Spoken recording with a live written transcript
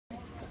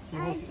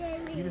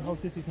You can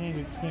hold Sissy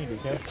candy,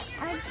 okay?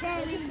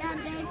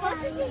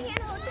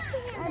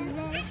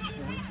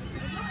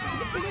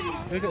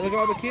 Look at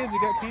all the kids, you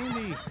got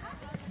candy.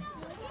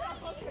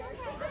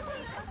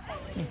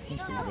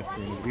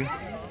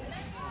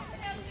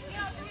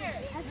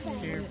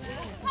 That's right.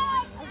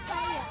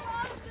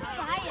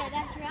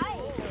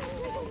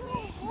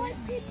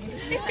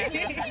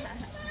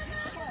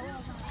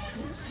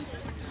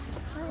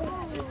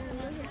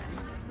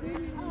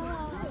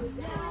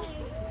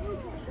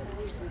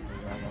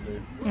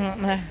 I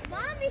don't know.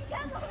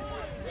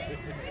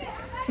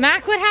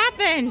 Mac, what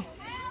happened?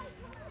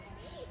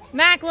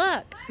 Mac,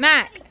 look.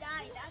 Mac.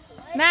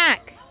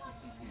 Mac.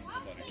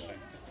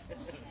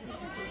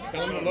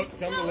 Tell them to look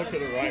to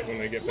the right when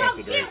they get past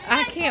the drapes.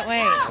 I can't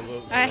wait.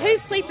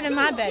 Who's sleeping in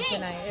my bed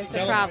tonight? It's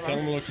a problem. Tell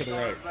them to look to the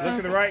right. Look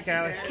to the right,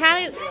 Callie.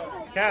 Callie.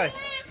 Callie.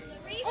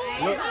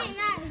 Look.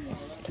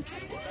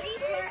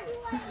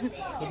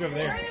 Look over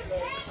there.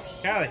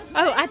 Callie.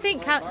 Oh, I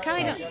think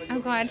Callie don't. Oh,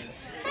 God.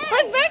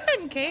 Look, Mac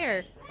doesn't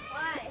care.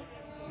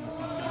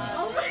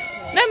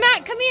 No,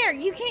 Mac, come here.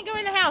 You can't go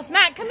in the house.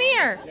 Mac, come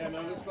here. Yeah,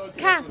 no, they're supposed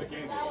to Ca go for the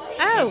candy.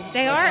 Oh,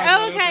 they are?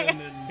 Oh, okay.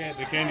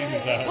 The candy's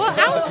inside. Well,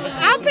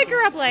 I'll pick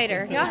her up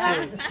later. Y'all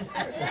have...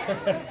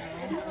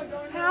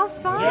 How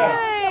fun.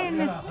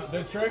 Yeah.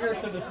 The trigger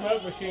to the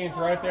smoke machine's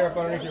right there up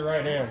underneath your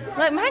right hand.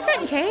 Look, Mac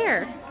doesn't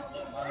care.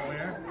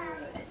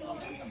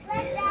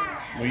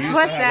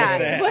 What's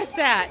that? What's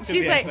that?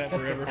 She's like,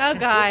 oh,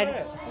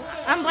 God.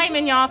 I'm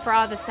blaming y'all for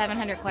all the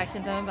 700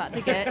 questions I'm about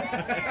to get.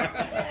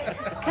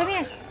 Come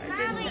here.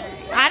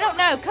 I don't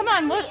know. Come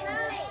on, look.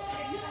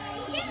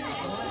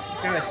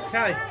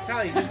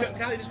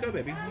 Callie, just go,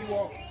 baby. You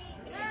walk.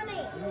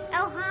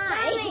 Oh,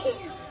 hi.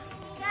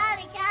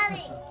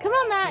 Callie. Come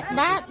on,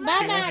 Mac.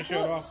 Bye, Mac. She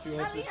wants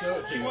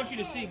you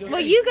to see. Go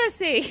Well, see. you go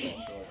see.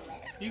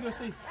 You go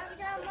see.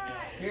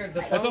 Here,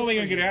 That's only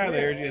gonna get out of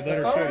there. Let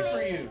her show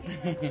you.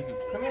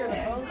 Come here, the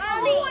phone.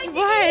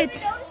 What?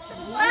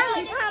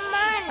 Mommy, come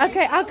on.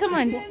 Okay, I'll come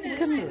on.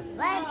 Come on.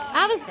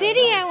 I was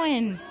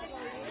videoing.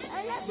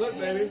 Look,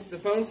 baby, the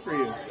phone's for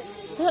you.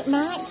 Look,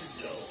 Mac.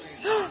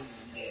 Oh,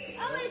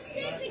 it's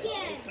this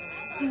again.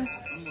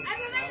 I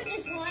remember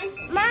this one.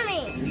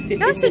 Mommy.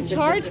 Y'all should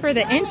charge for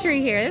the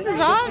entry here. This is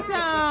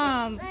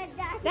awesome.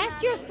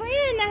 That's your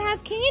friend that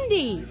has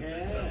candy.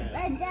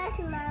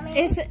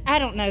 I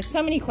don't know.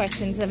 So many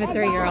questions of a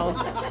 3-year-old.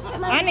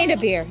 I need a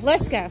beer.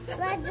 Let's go.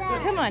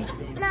 Come on.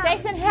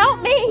 Jason,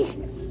 help me.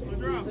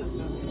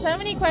 So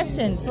many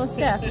questions. Let's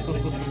go.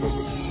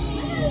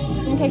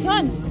 Okay, come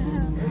on.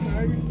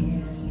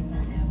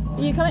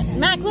 Are you coming?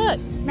 Mac, look.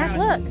 Mac,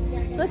 look.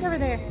 Look over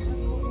there.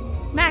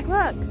 Mac,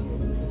 look.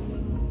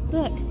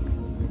 Look.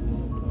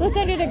 Look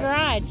under the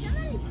garage.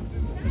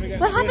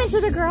 What happened to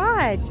the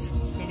garage?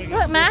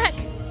 Look, Mac.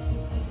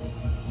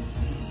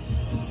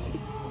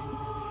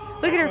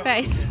 Look at her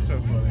face. So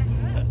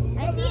funny.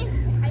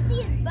 I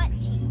see his butt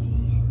cheek.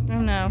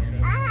 Oh, no.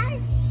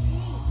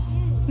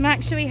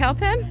 Mac, should we help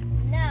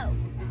him? No.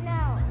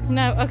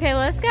 No. Okay,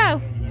 let's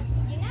go.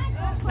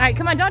 All right,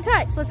 come on. Don't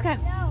touch. Let's go.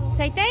 No.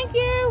 Say thank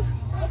you.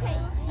 Okay.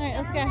 All right,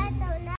 let's go.